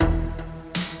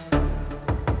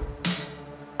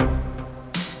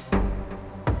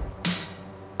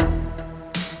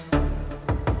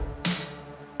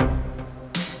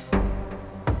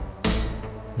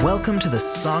Welcome to the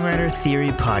Songwriter Theory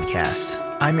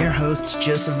Podcast. I'm your host,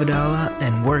 Joseph Vidala,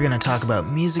 and we're going to talk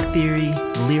about music theory,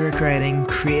 lyric writing,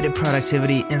 creative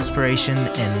productivity, inspiration,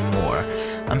 and more.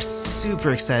 I'm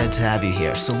super excited to have you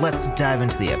here, so let's dive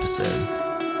into the episode.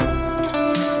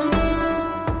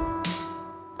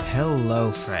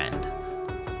 Hello, friend.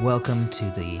 Welcome to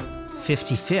the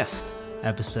 55th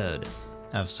episode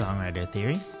of Songwriter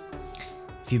Theory.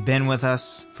 If you've been with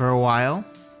us for a while,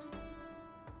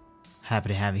 happy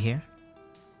to have you here.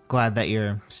 Glad that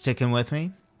you're sticking with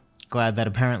me. Glad that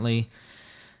apparently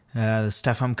the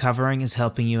stuff I'm covering is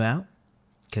helping you out.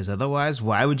 Because otherwise,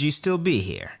 why would you still be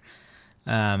here?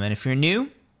 And if you're new,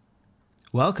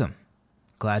 welcome.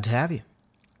 Glad to have you.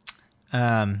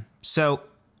 So,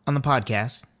 on the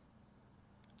podcast,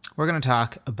 we're going to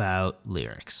talk about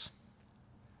lyrics.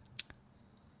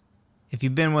 If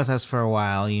you've been with us for a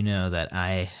while, you know that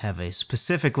I have a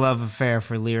specific love affair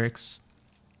for lyrics.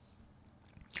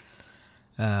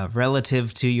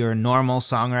 Relative to your normal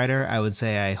songwriter, I would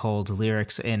say I hold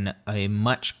lyrics in a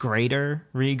much greater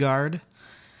regard.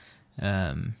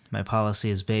 My policy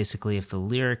is basically if the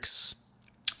lyrics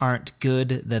aren't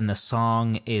good, then the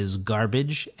song is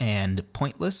garbage and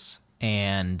pointless,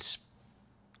 and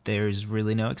there's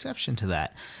really no exception to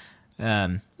that.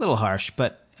 A little harsh,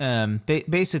 but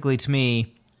basically to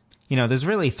me, there's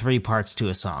really three parts to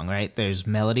a song, right? There's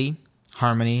melody,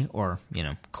 harmony, or,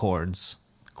 chords.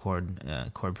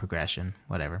 Chord progression,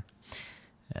 whatever,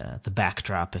 the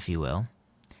backdrop, if you will,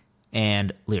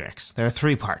 and lyrics. There are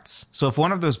three parts. So if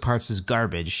one of those parts is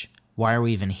garbage, why are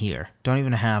we even here? Don't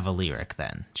even have a lyric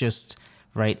then. Just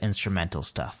write instrumental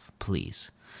stuff,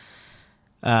 please.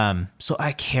 So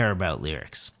I care about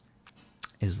lyrics,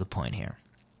 is the point here.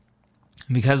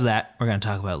 And because of that, we're going to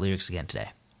talk about lyrics again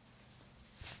today.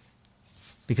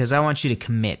 Because I want you to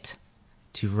commit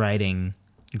to writing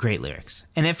great lyrics.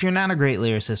 And if you're not a great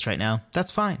lyricist right now,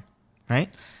 that's fine, right?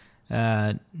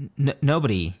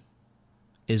 Nobody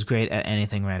is great at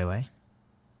anything right away.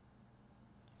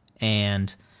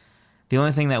 And the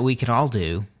only thing that we can all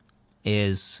do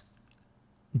is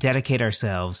dedicate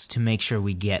ourselves to make sure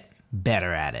we get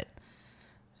better at it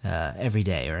every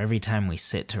day or every time we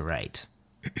sit to write.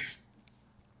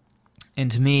 And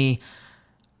to me,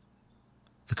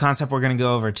 the concept we're going to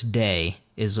go over today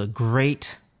is a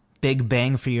great big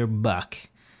bang for your buck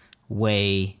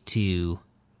way to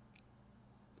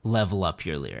level up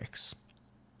your lyrics.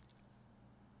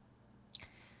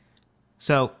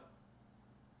 So,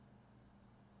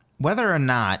 whether or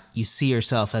not you see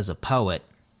yourself as a poet,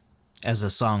 as a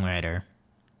songwriter,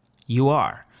 you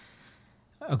are.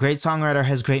 A great songwriter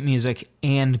has great music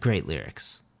and great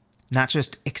lyrics, not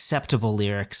just acceptable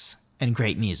lyrics and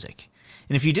great music.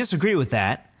 And if you disagree with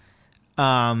that,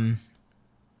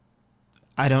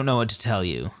 I don't know what to tell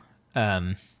you.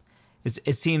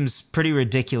 It seems pretty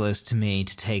ridiculous to me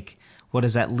to take what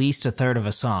is at least a third of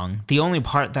a song, the only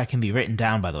part that can be written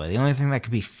down, by the way, the only thing that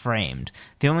could be framed,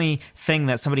 the only thing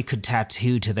that somebody could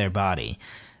tattoo to their body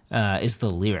is the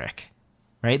lyric,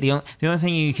 right? The only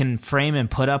thing you can frame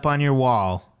and put up on your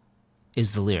wall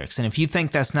is the lyrics. And if you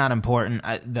think that's not important,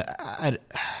 I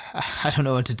don't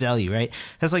know what to tell you, right?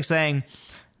 That's like saying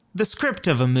the script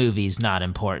of a movie's not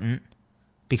important,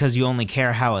 because you only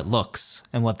care how it looks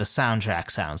and what the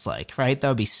soundtrack sounds like, right? That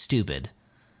would be stupid.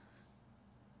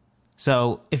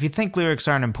 So, if you think lyrics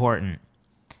aren't important,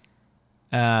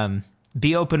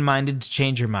 be open-minded to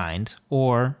change your mind.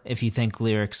 Or, if you think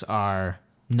lyrics are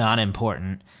not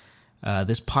important,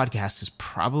 this podcast is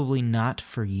probably not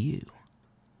for you.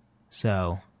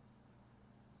 So,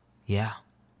 yeah.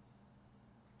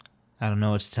 I don't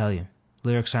know what to tell you.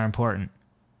 Lyrics are important.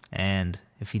 And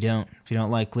if you don't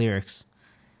like lyrics,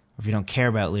 if you don't care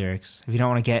about lyrics, if you don't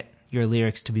want to get your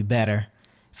lyrics to be better,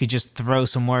 if you just throw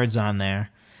some words on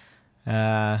there,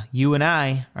 you and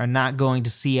I are not going to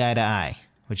see eye to eye,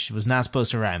 which was not supposed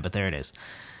to rhyme, but there it is.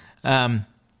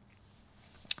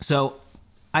 So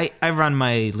I run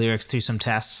my lyrics through some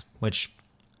tests, which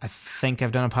I think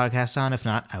I've done a podcast on. If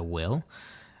not, I will.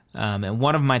 And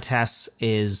one of my tests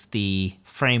is the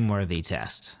frame-worthy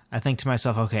test. I think to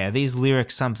myself, okay, are these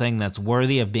lyrics something that's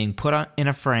worthy of being put in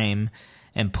a frame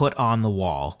and put on the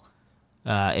wall?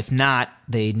 If not,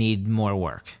 they need more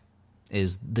work,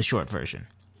 is the short version.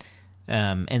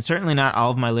 And certainly not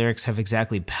all of my lyrics have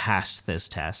exactly passed this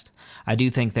test. I do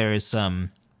think there is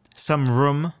some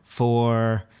room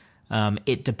for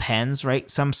it depends, right?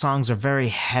 Some songs are very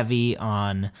heavy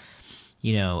on,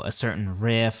 a certain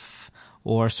riff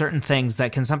or certain things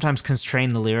that can sometimes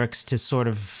constrain the lyrics to sort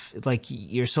of, like,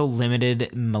 you're so limited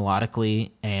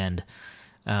melodically and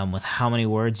with how many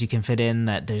words you can fit in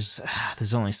that there's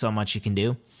only so much you can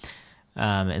do.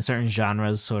 and certain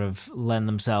genres sort of lend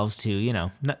themselves to,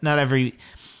 not every,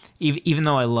 even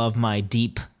though I love my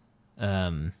deep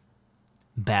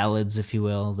ballads, if you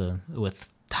will,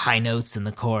 with high notes in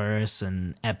the chorus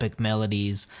and epic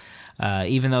melodies,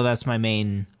 even though that's my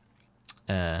main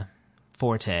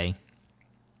forte,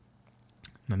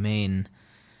 my main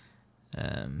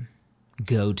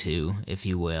go-to, if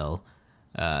you will.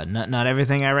 Not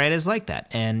everything I write is like that.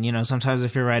 And, sometimes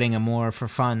if you're writing a more for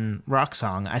fun rock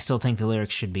song, I still think the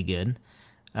lyrics should be good.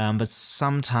 But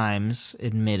sometimes,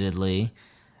 admittedly,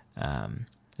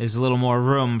 there's a little more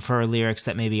room for lyrics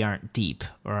that maybe aren't deep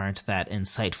or aren't that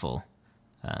insightful.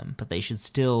 But they should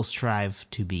still strive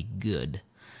to be good.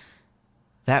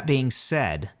 That being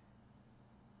said,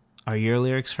 are your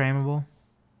lyrics frameable?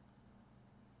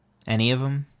 Any of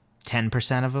them?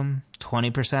 10% of them?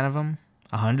 20% of them?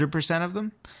 100% of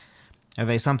them? Are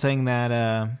they something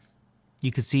that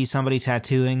you could see somebody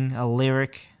tattooing a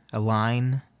lyric, a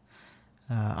line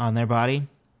on their body?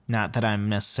 Not that I'm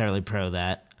necessarily pro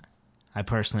that. I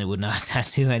personally would not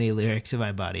tattoo any lyric to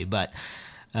my body, but,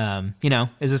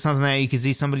 is it something that you could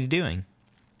see somebody doing?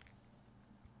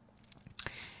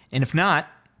 And if not,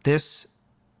 what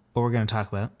we're going to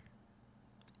talk about,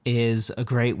 is a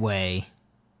great way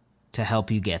to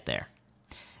help you get there.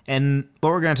 And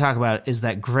what we're going to talk about is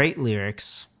that great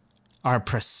lyrics are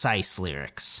precise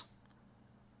lyrics.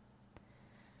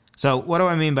 So what do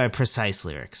I mean by precise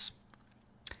lyrics?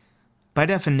 By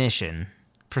definition,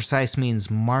 precise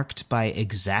means marked by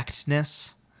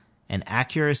exactness and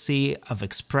accuracy of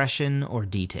expression or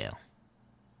detail.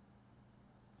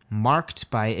 Marked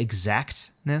by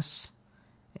exactness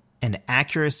and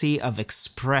accuracy of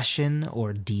expression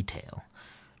or detail.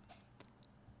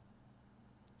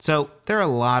 So there are a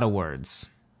lot of words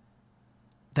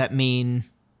that mean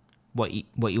what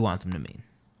you want them to mean,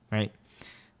 right?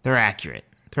 They're accurate.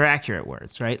 They're accurate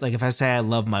words, right? Like if I say I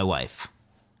love my wife,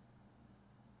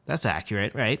 that's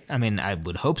accurate, right? I mean, I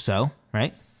would hope so,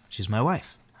 right? She's my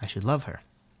wife. I should love her.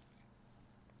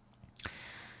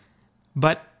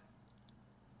 But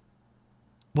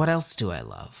what else do I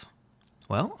love?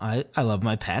 Well, I love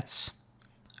my pets.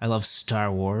 I love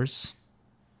Star Wars.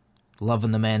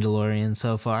 Loving The Mandalorian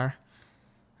so far.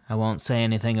 I won't say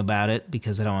anything about it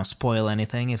because I don't want to spoil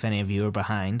anything if any of you are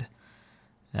behind.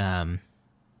 I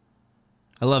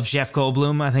love Jeff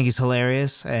Goldblum. I think he's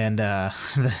hilarious. And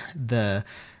the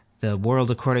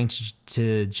World According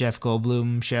to Jeff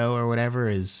Goldblum show or whatever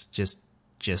is just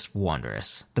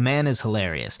wondrous. The man is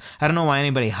hilarious. I don't know why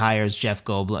anybody hires Jeff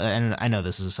Goldblum. And I know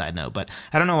this is a side note, but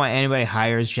I don't know why anybody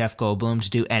hires Jeff Goldblum to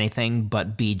do anything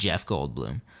but be Jeff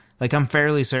Goldblum. Like, I'm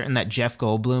fairly certain that Jeff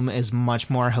Goldblum is much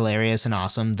more hilarious and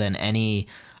awesome than any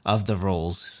of the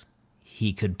roles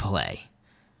he could play.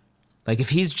 Like, if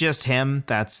he's just him,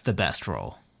 that's the best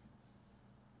role.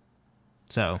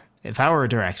 So, if I were a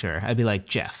director, I'd be like,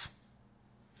 Jeff,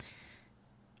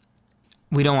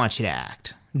 we don't want you to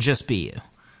act. Just be you.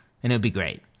 And it would be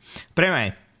great. But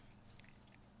anyway,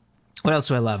 what else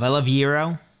do I love? I love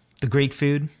gyro, the Greek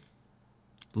food.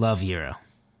 Love gyro.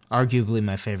 Arguably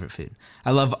my favorite food.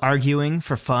 I love arguing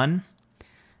for fun.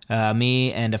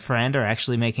 Me and a friend are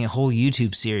actually making a whole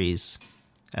YouTube series.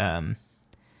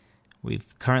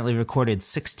 We've currently recorded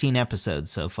 16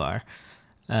 episodes so far.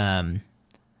 That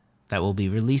will be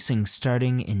releasing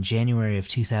starting in January of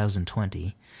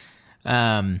 2020.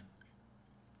 That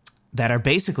are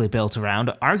basically built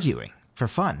around arguing for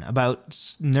fun about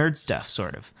nerd stuff,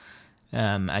 sort of.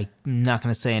 I'm not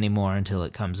going to say any more until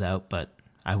it comes out, but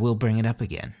I will bring it up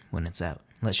again when it's out.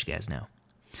 Let you guys know.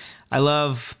 I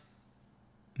love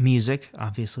music,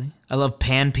 obviously. I love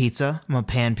pan pizza. I'm a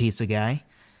pan pizza guy.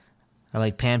 I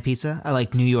like pan pizza. I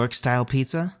like New York style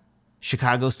pizza.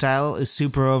 Chicago style is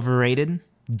super overrated.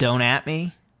 Don't at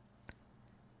me.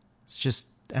 It's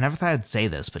just, I never thought I'd say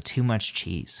this, but too much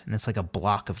cheese. And it's like a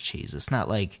block of cheese. It's not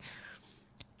like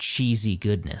cheesy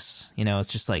goodness.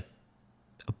 It's just like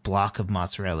a block of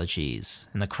mozzarella cheese.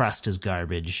 And the crust is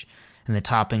garbage. And the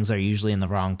toppings are usually in the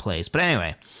wrong place. But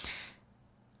anyway.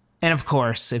 And of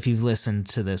course, if you've listened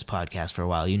to this podcast for a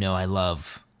while, I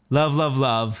love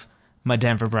my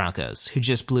Denver Broncos, who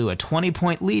just blew a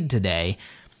 20-point lead today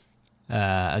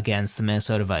against the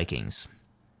Minnesota Vikings.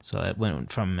 So it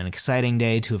went from an exciting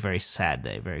day to a very sad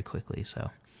day very quickly. So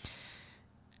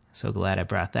glad I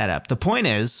brought that up. The point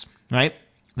is, right,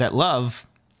 that love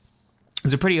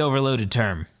is a pretty overloaded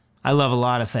term. I love a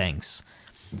lot of things.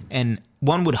 And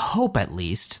one would hope, at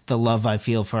least, the love I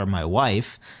feel for my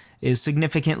wife is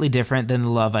significantly different than the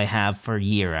love I have for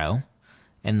gyro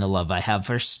and the love I have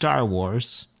for Star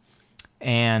Wars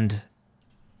and,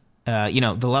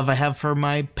 the love I have for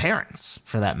my parents,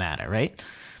 for that matter, right?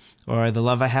 or the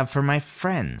love I have for my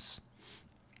friends,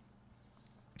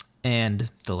 and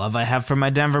the love I have for my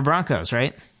Denver Broncos,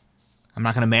 right? I'm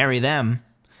not going to marry them.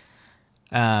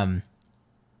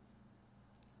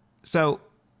 So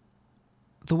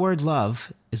the word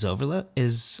love is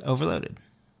overloaded.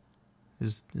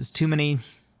 Is too many. It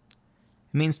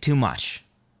means too much.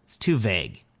 It's too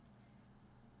vague.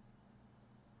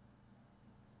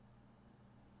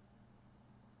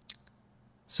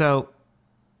 So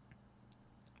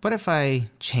what if I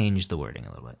change the wording a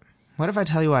little bit? What if I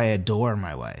tell you I adore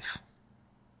my wife?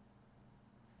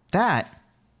 That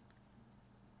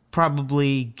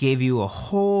probably gave you a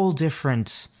whole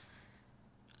different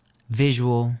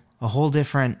visual, a whole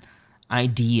different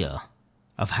idea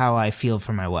of how I feel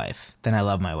for my wife than I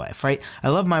love my wife, right? I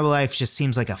love my wife just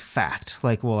seems like a fact.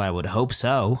 Like, well, I would hope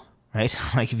so, right?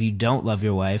 Like, if you don't love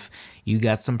your wife, you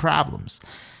got some problems.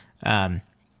 And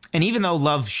even though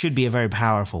love should be a very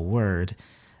powerful word,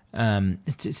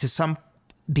 because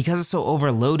it's so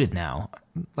overloaded now,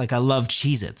 like I love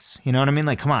Cheez-Its, you know what I mean?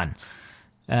 Like, come on.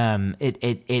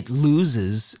 It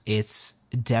loses its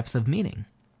depth of meaning.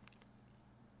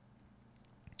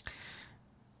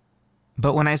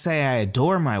 But when I say I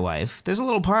adore my wife, there's a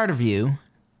little part of you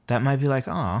that might be like,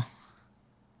 oh,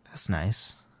 that's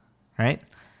nice, right?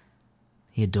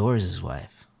 He adores his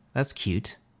wife. That's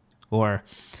cute. Or,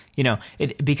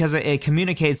 because it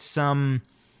communicates some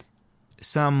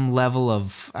level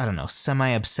of, I don't know,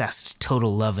 semi-obsessed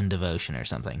total love and devotion or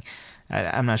something.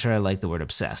 I'm not sure I like the word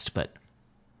obsessed, but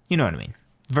you know what I mean.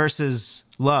 Versus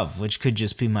love, which could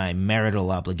just be my marital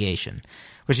obligation.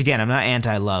 Which again, I'm not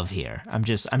anti-love here. I'm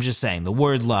just saying the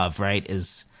word love, right,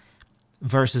 is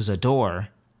versus adore.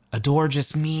 Adore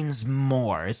just means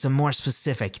more. It's a more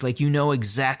specific. Like, you know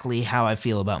exactly how I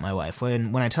feel about my wife.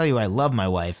 When I tell you I love my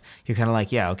wife, you're kind of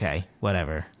like, yeah, okay,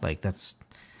 whatever. Like, that's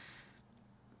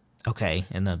okay.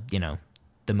 And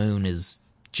the moon is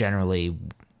generally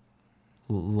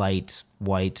light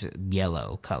white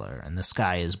yellow color, and the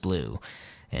sky is blue,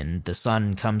 and the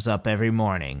sun comes up every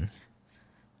morning.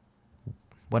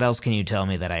 What else can you tell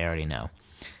me that I already know?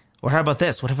 Or how about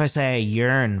this? What if I say I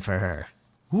yearn for her?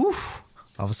 Woof!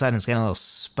 All of a sudden it's getting a little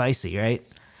spicy, right?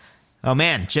 Oh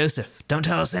man, Joseph, don't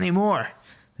tell us anymore.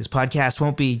 This podcast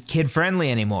won't be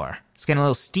kid-friendly anymore. It's getting a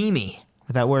little steamy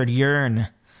with that word yearn.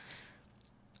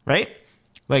 Right?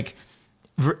 Like,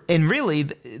 and really,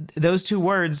 those two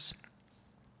words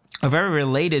are very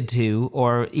related to,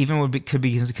 or even could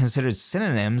be considered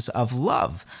synonyms of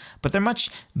love. But they're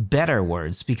much better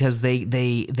words because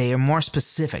they are more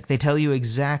specific. They tell you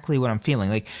exactly what I'm feeling.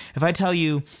 Like, if I tell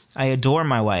you I adore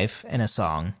my wife in a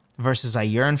song versus I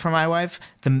yearn for my wife,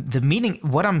 the meaning,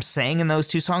 what I'm saying in those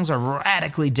two songs are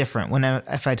radically different.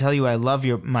 If I tell you I love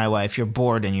my wife, you're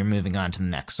bored and you're moving on to the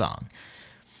next song.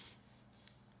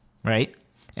 Right?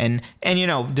 And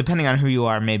depending on who you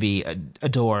are, maybe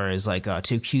adore is like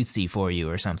too cutesy for you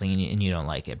or something, and you don't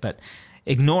like it. But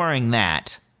ignoring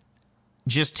that,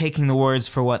 just taking the words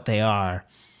for what they are,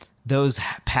 those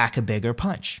pack a bigger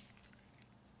punch.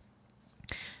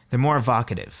 They're more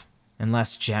evocative and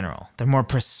less general. They're more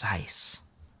precise,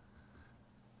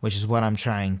 which is what I'm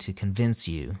trying to convince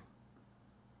you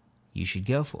should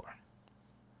go for.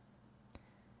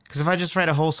 Because if I just write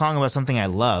a whole song about something I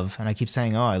love, and I keep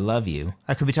saying, oh, I love you,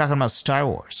 I could be talking about Star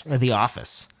Wars, or The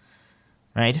Office,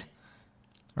 right?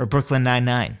 Or Brooklyn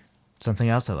Nine-Nine, something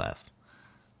else I love.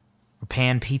 Or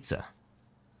Pan Pizza.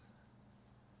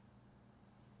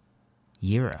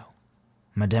 Euro.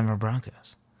 My Denver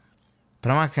Broncos.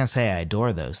 But I'm not going to say I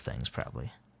adore those things,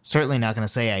 probably. Certainly not going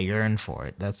to say I yearn for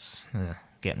it. That's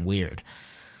getting weird.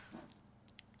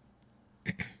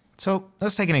 So,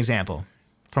 let's take an example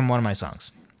from one of my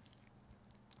songs.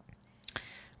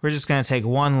 We're just going to take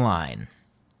one line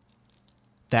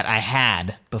that I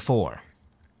had before,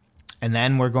 and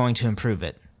then we're going to improve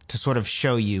it to sort of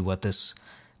show you what this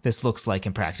looks like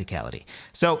in practicality.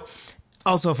 So,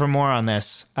 also for more on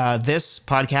this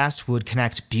podcast would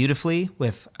connect beautifully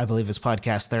with, I believe it's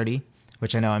podcast 30,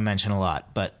 which I know I mention a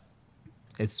lot, but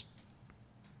it's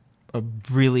a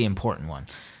really important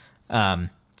one.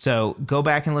 So go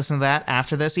back and listen to that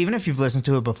after this. Even if you've listened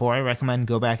to it before, I recommend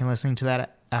go back and listening to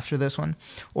that after this one,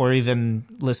 or even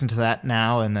listen to that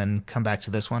now and then come back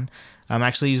to this one. I'm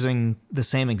actually using the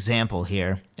same example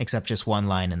here, except just one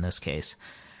line in this case.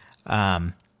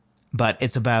 But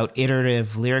it's about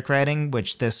iterative lyric writing,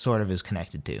 which this sort of is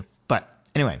connected to. But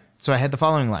anyway, so I had the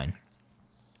following line.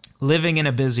 Living in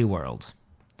a busy world.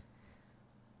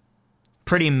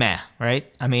 Pretty meh, right?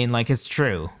 I mean, like, it's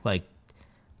true. Like,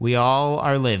 we all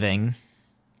are living,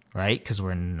 right? Because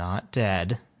we're not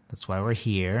dead. That's why we're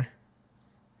here,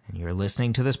 and you're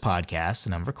listening to this podcast,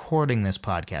 and I'm recording this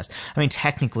podcast. I mean,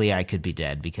 technically I could be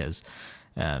dead because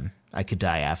I could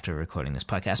die after recording this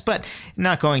podcast, but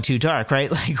not going too dark,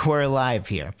 right? Like, we're alive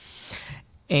here.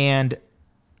 And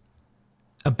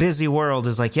a busy world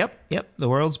is like, yep, the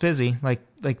world's busy. Like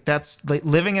that's like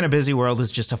living in a busy world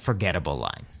is just a forgettable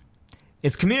line.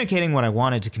 It's communicating what I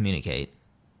wanted to communicate,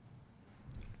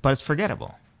 but it's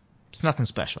forgettable. It's nothing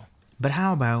special. But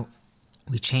how about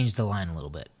we change the line a little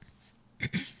bit?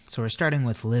 So we're starting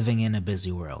with living in a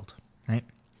busy world, right?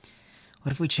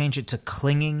 What if we change it to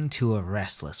clinging to a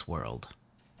restless world?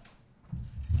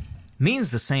 Means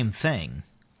the same thing,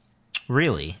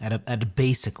 really, at a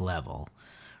basic level,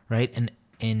 right? And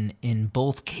in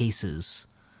both cases,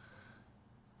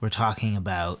 we're talking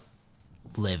about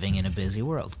living in a busy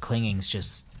world. Clinging's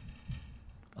just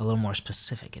a little more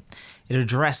specific. It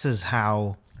addresses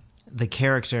how the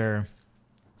character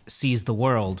sees the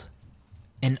world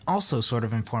and also sort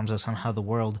of informs us on how the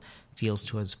world feels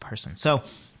towards a person. So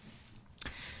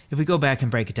if we go back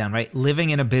and break it down, right? Living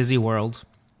in a busy world,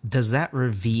 does that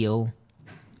reveal,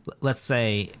 let's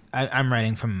say, I'm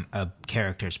writing from a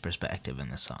character's perspective in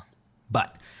this song,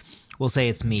 but we'll say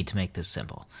it's me to make this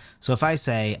simple. So if I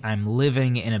say I'm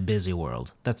living in a busy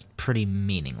world, that's pretty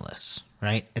meaningless,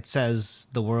 right? It says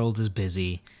the world is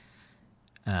busy,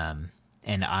 and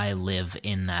I live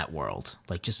in that world.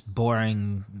 Like, just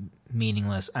boring,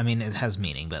 meaningless. I mean, it has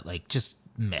meaning, but like, just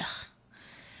meh.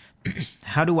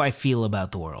 How do I feel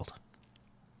about the world?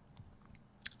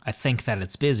 I think that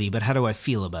it's busy, but how do I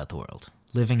feel about the world?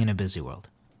 Living in a busy world.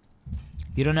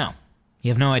 You don't know.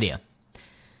 You have no idea.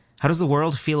 How does the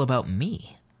world feel about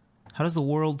me? How does the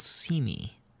world see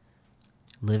me?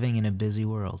 Living in a busy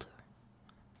world.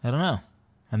 I don't know.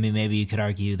 I mean, maybe you could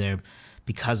argue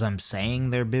because I'm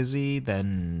saying they're busy,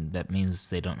 then that means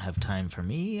they don't have time for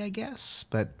me, I guess.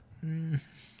 But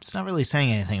it's not really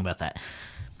saying anything about that.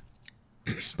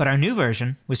 But our new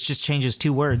version, which just changes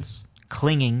two words,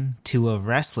 clinging to a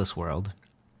restless world.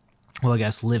 Well, I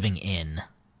guess living in,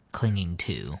 clinging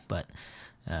to, but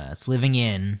it's living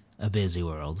in a busy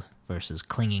world versus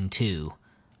clinging to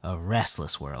a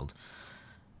restless world.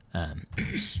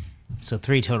 So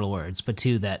 3 total words, but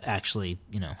 2 that actually,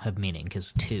 have meaning,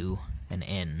 because to and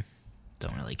in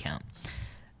don't really count.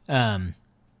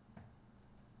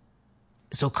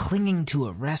 So clinging to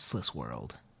a restless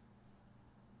world,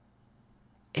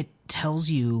 it tells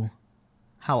you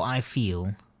how I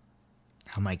feel,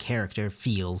 how my character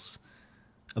feels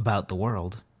about the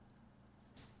world.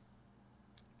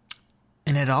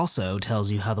 And it also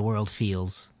tells you how the world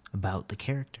feels about the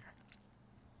character.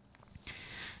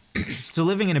 So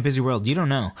living in a busy world, you don't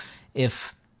know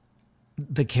if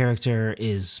the character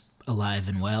is alive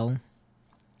and well,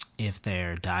 if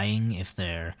they're dying, if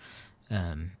they're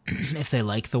if they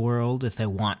like the world, if they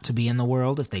want to be in the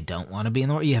world, if they don't want to be in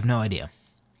the world. You have no idea.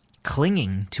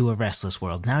 Clinging to a restless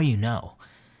world, now you know.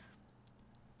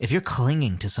 If you're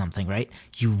clinging to something, right,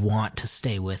 you want to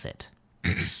stay with it,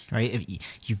 right?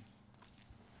 If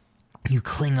you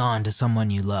cling on to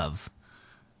someone you love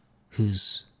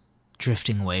who's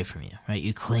drifting away from you, right?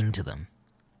 You cling to them.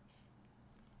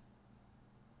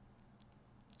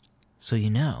 So you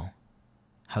know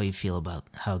how you feel about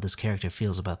how this character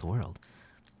feels about the world.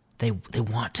 They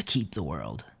want to keep the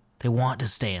world. They want to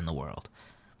stay in the world.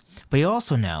 But you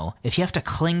also know if you have to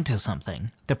cling to something,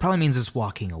 that probably means it's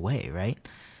walking away, right?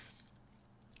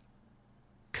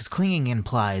 Because clinging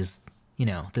implies,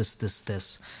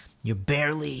 this you're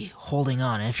barely holding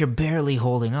on. And if you're barely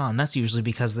holding on, that's usually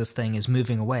because this thing is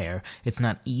moving away, or it's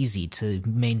not easy to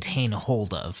maintain a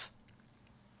hold of.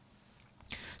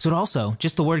 So it also,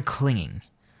 just the word clinging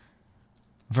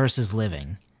versus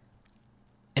living,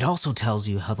 it also tells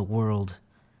you how the world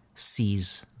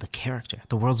sees the character.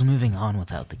 The world's moving on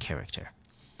without the character.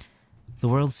 The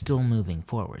world's still moving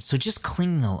forward. So just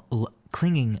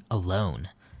clinging alone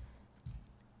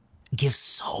gives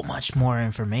so much more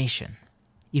information,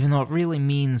 even though it really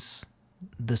means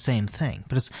the same thing.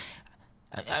 But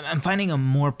I'm finding a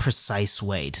more precise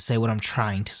way to say what I'm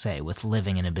trying to say with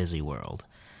living in a busy world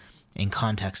in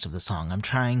context of the song. I'm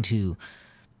trying to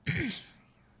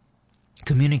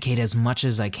communicate as much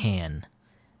as I can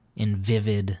in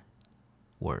vivid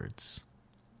words.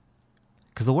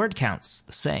 Because the word count's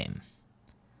the same.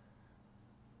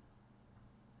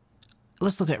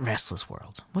 Let's look at restless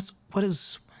world. What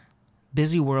is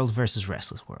busy world versus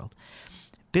restless world?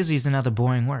 Busy is another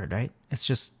boring word, right? It's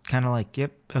just kind of like,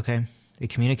 yep, okay. It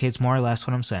communicates more or less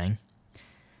what I'm saying.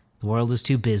 The world is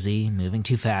too busy, moving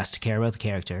too fast to care about the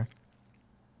character.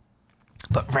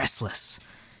 But restless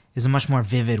is a much more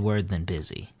vivid word than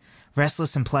busy.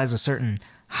 Restless implies a certain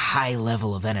high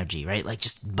level of energy, right? Like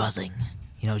just buzzing,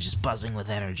 just buzzing with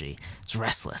energy. It's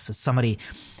restless. It's somebody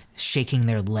shaking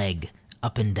their leg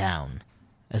up and down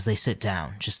as they sit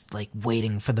down, just like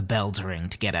waiting for the bell to ring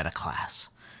to get out of class.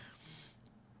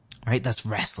 Right? That's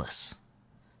restless.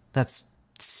 That's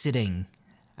sitting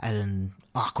at an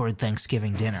awkward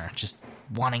Thanksgiving dinner, just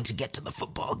wanting to get to the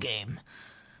football game.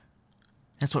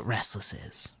 That's what restless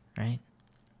is, right?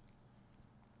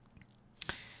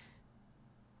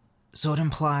 So it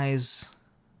implies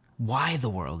why the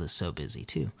world is so busy,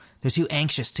 too. They're too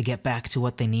anxious to get back to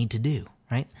what they need to do,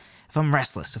 right? If I'm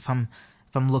restless, if I'm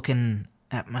looking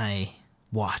at my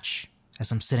watch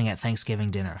as I'm sitting at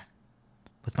Thanksgiving dinner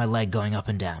with my leg going up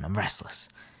and down, I'm restless.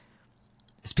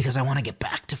 It's because I want to get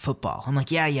back to football. I'm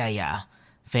like, yeah.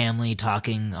 Family,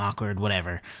 talking, awkward,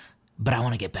 whatever. But I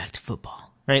want to get back to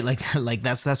football, right? Like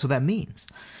that's what that means,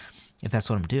 if that's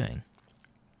what I'm doing.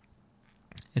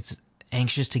 It's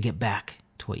anxious to get back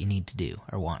to what you need to do,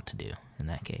 or want to do, in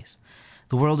that case.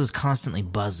 The world is constantly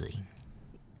buzzing,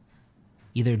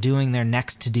 either doing their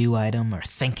next to-do item or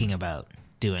thinking about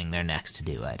doing their next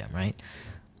to-do item, right?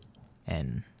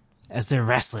 And as they're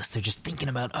restless, they're just thinking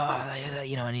about,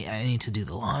 I need to do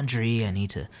the laundry, I need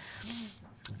to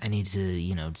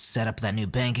set up that new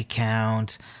bank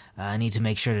account, I need to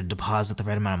make sure to deposit the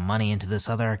right amount of money into this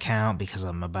other account because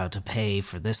I'm about to pay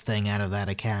for this thing out of that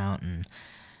account, and,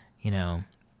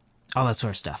 all that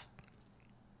sort of stuff.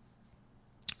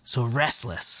 So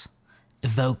restless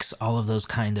evokes all of those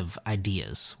kind of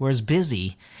ideas, whereas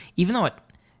busy, even though it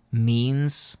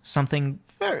means something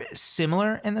very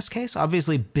similar in this case,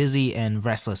 obviously busy and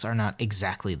restless are not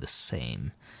exactly the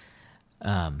same.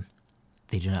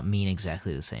 They do not mean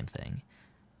exactly the same thing,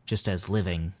 just as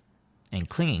living and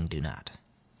clinging do not.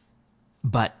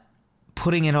 But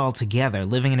putting it all together,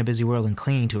 living in a busy world and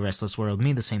clinging to a restless world,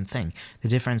 mean the same thing. The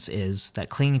difference is that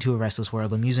clinging to a restless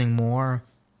world, I'm using more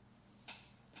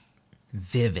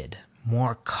vivid,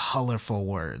 more colorful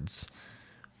words.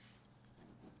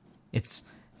 It's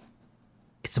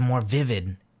a more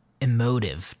vivid,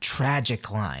 emotive, tragic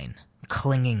line,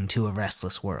 clinging to a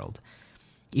restless world.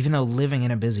 Even though living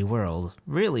in a busy world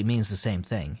really means the same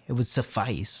thing. It would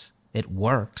suffice. It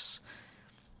works.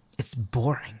 It's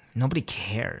boring. Nobody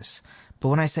cares. But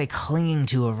when I say clinging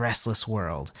to a restless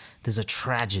world, there's a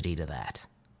tragedy to that.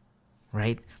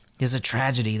 Right? There's a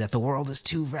tragedy that the world is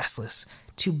too restless,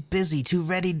 too busy, too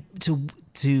ready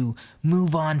to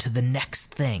move on to the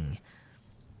next thing.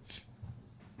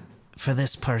 For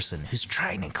this person who's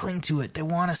trying to cling to it, they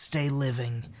want to stay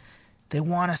living. They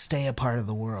want to stay a part of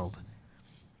the world.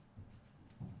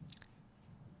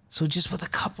 So just with a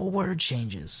couple word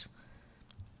changes,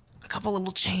 a couple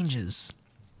little changes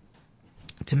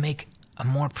to make a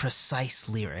more precise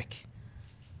lyric,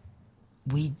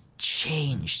 we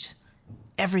changed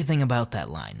everything about that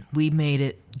line. We made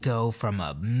it go from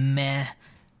a meh,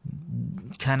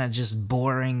 kind of just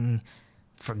boring,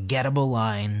 forgettable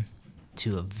line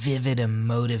to a vivid,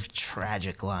 emotive,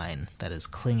 tragic line that is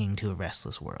clinging to a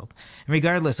restless world. And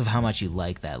regardless of how much you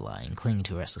like that line, clinging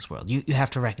to a restless world, you have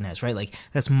to recognize, right? Like,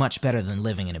 that's much better than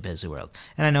living in a busy world.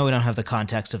 And I know we don't have the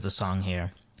context of the song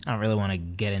here. I don't really want to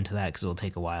get into that because it'll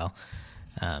take a while.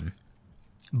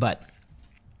 But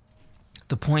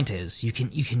the point is, you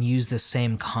can use the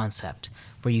same concept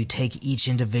where you take each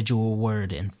individual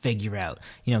word and figure out,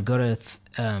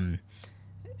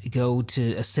 go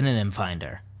to a synonym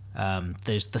finder.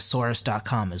 There's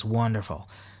thesaurus.com is wonderful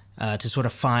to sort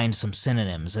of find some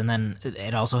synonyms, and then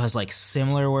it also has like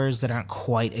similar words that aren't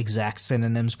quite exact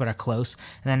synonyms but are close.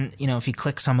 And then if you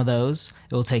click some of those,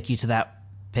 it will take you to that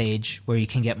page where you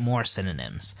can get more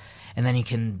synonyms, and then you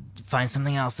can find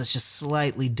something else that's just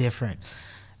slightly different.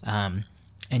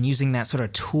 And using that sort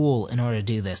of tool in order to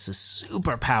do this is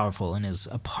super powerful and is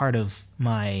a part of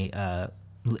my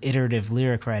iterative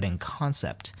lyric writing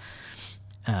concept.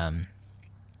 And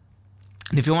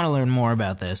if you want to learn more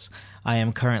about this, I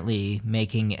am currently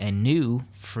making a new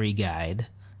free guide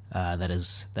that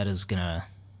is going to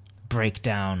break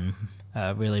down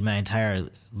really my entire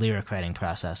lyric writing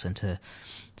process into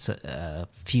a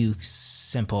few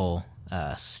simple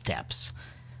steps.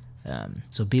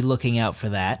 So be looking out for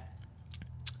that.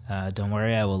 Don't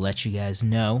worry, I will let you guys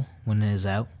know when it is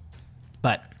out.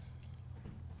 But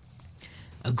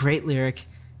a great lyric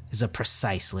is a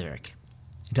precise lyric.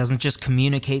 It doesn't just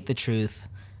communicate the truth,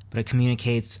 but it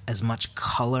communicates as much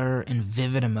color and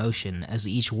vivid emotion as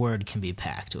each word can be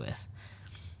packed with.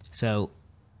 So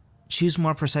choose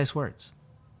more precise words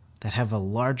that have a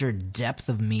larger depth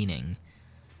of meaning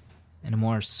and a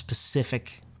more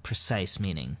specific, precise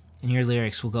meaning. And your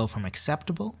lyrics will go from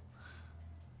acceptable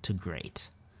to great.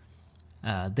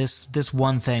 This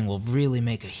one thing will really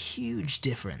make a huge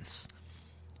difference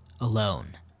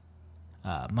alone,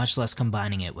 much less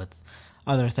combining it with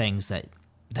other things that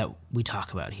we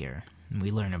talk about here and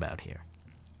we learn about here.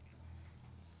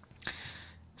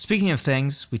 Speaking of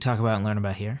things we talk about and learn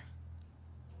about here,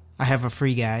 I have a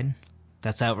free guide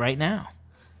that's out right now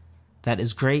that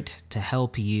is great to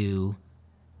help you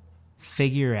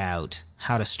figure out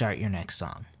how to start your next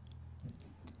song.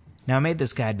 Now, I made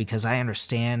this guide because I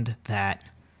understand that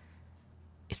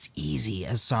it's easy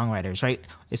as songwriters, right?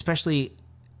 Especially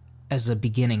as a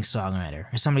beginning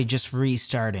songwriter or somebody just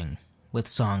restarting with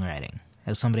songwriting,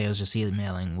 as somebody I was just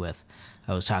emailing with,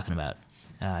 I was talking about.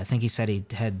 I think he said he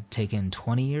had taken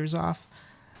 20 years off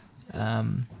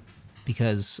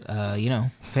because,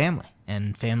 family.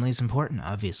 And family is important,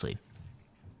 obviously.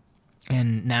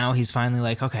 And now he's finally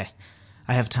like, okay,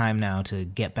 I have time now to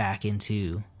get back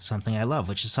into something I love,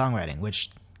 which is songwriting,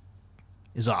 which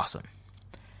is awesome.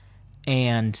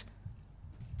 And,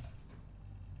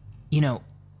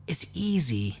 it's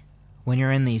easy when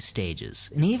you're in these stages.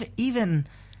 And even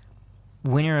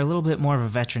when you're a little bit more of a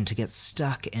veteran to get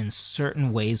stuck in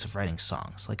certain ways of writing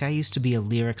songs. Like I used to be a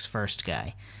lyrics first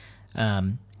guy.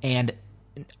 And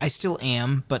I still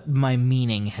am, but my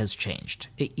meaning has changed.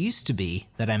 It used to be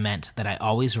that I meant that I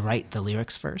always write the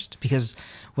lyrics first, because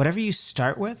whatever you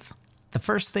start with, the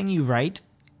first thing you write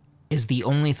is the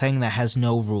only thing that has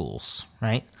no rules,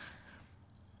 right?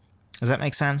 Does that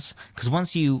make sense? Because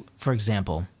once you, for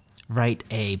example, write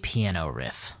a piano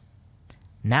riff,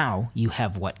 now you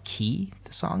have what key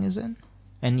the song is in.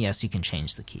 And yes, you can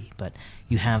change the key, but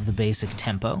you have the basic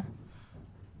tempo.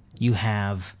 You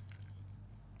have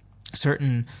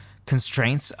certain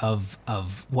constraints of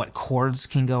what chords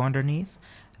can go underneath.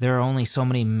 There are only so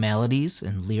many melodies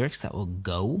and lyrics that will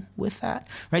go with that,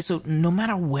 right? So no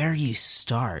matter where you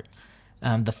start,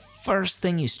 the first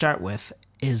thing you start with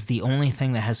is the only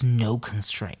thing that has no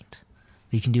constraint.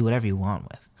 You can do whatever you want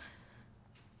with.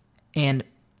 And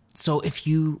so if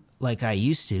you, like I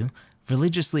used to,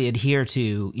 religiously adhere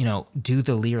to, do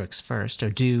the lyrics first, or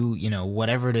do,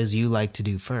 whatever it is you like to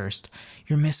do first,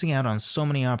 you're missing out on so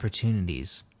many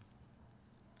opportunities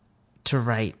to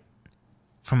write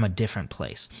from a different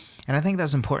place. And I think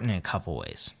that's important in a couple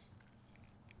ways.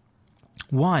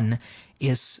 One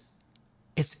is,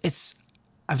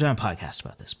 I've done a podcast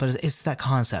about this, but it's that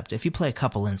concept. If you play a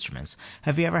couple instruments,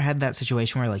 have you ever had that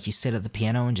situation where like you sit at the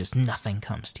piano and just nothing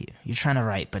comes to you? You're trying to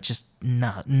write, but just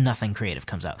nothing creative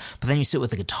comes out. But then you sit with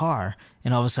the guitar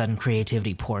and all of a sudden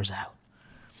creativity pours out.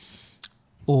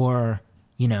 Or,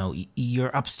 you're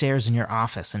upstairs in your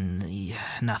office and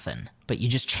nothing, but you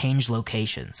just change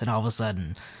locations and all of a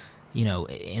sudden,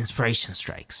 inspiration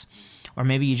strikes. Or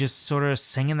maybe you just sort of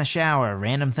sing in the shower,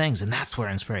 random things, and that's where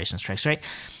inspiration strikes, right?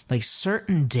 Like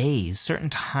certain days, certain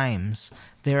times,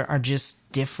 there are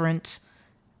just different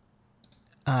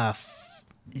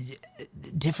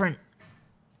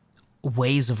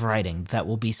ways of writing that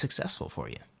will be successful for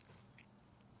you.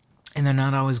 And they're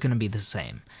not always going to be the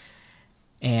same.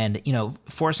 And,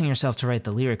 forcing yourself to write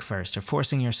the lyric first, or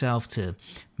forcing yourself to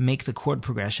make the chord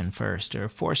progression first, or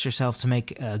force yourself to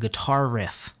make a guitar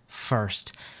riff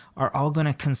first, are all going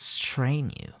to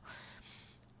constrain you.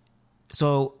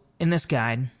 So in this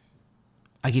guide,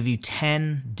 I give you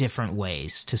 10 different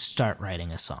ways to start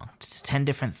writing a song. 10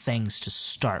 different things to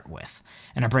start with.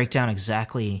 And I break down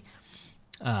exactly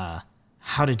how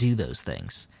to do those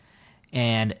things.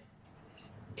 And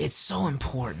it's so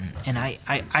important. And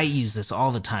I use this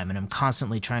all the time, and I'm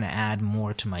constantly trying to add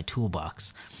more to my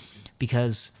toolbox.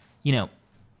 Because,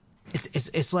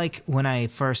 it's like when I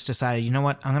first decided, I'm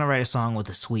going to write a song with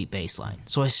a sweet bass line.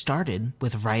 So I started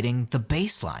with writing the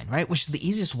bass line, right? Which is the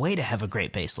easiest way to have a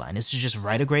great bass line, is to just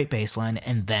write a great bass line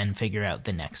and then figure out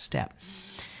the next step.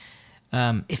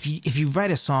 If you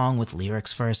write a song with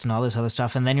lyrics first and all this other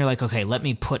stuff, and then you're like, okay, let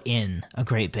me put in a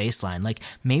great bass line. Like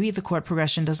maybe the chord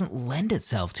progression doesn't lend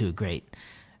itself to a great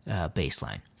bass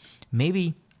line.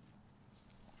 Maybe,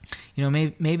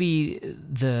 maybe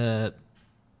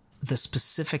the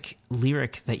specific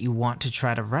lyric that you want to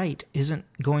try to write isn't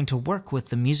going to work with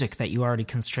the music that you already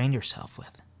constrained yourself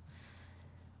with.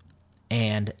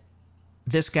 And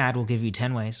this guide will give you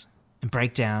 10 ways and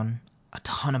break down a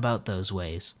ton about those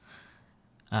ways,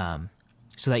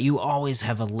 so that you always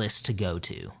have a list to go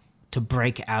to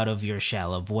break out of your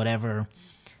shell of whatever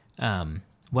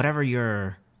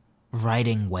your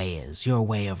writing way is, your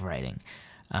way of writing.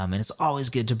 And it's always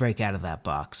good to break out of that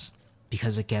box,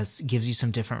 because it gives you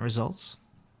some different results.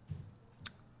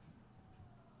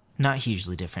 Not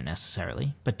hugely different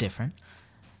necessarily, but different.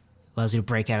 Allows you to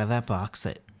break out of that box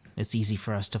that it's easy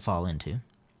for us to fall into.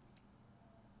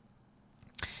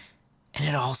 And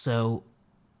it also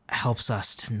helps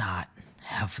us to not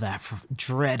have that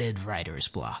dreaded writer's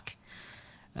block,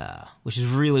 which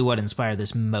is really what inspired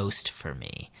this most for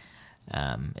me,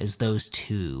 is those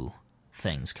two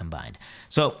things combined.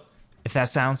 So if that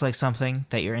sounds like something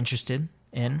that you're interested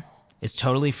in, it's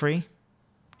totally free.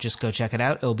 Just go check it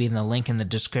out. It'll be in the link in the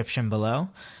description below.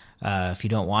 If you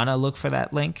don't want to look for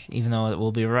that link, even though it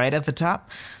will be right at the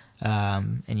top,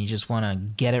 and you just want to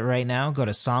get it right now, go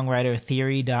to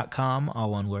songwritertheory.com, all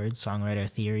one word, Songwriter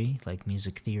Theory, like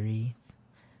music theory,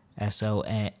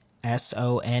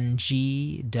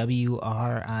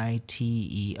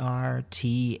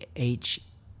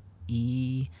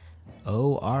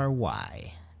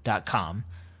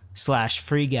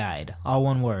 guide, all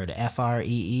one word,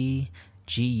 FREEGUIDE.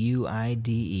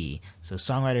 So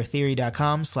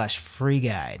songwritertheory.com/free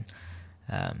guide.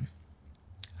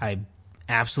 I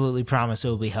absolutely promise it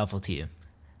will be helpful to you.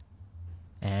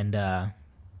 And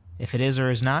if it is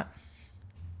or is not,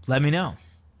 let me know.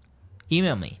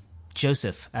 Email me,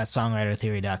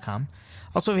 joseph@songwritertheory.com.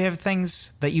 Also, if you have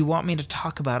things that you want me to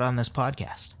talk about on this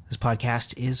podcast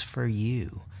is for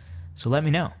you. So let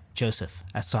me know,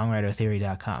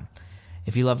 joseph@songwritertheory.com.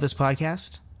 If you love this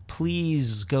podcast,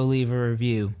 please go leave a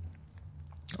review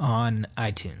on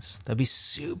iTunes. That'd be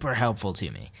super helpful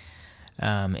to me.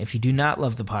 If you do not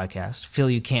love the podcast, feel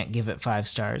you can't give it 5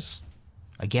 stars,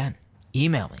 again,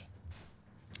 email me,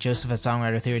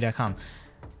 joseph@songwritertheory.com.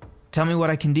 Tell me what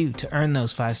I can do to earn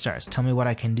those 5 stars. Tell me what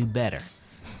I can do better.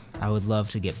 I would love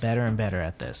to get better and better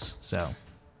at this. So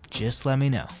just let me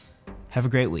know. Have a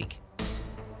great week.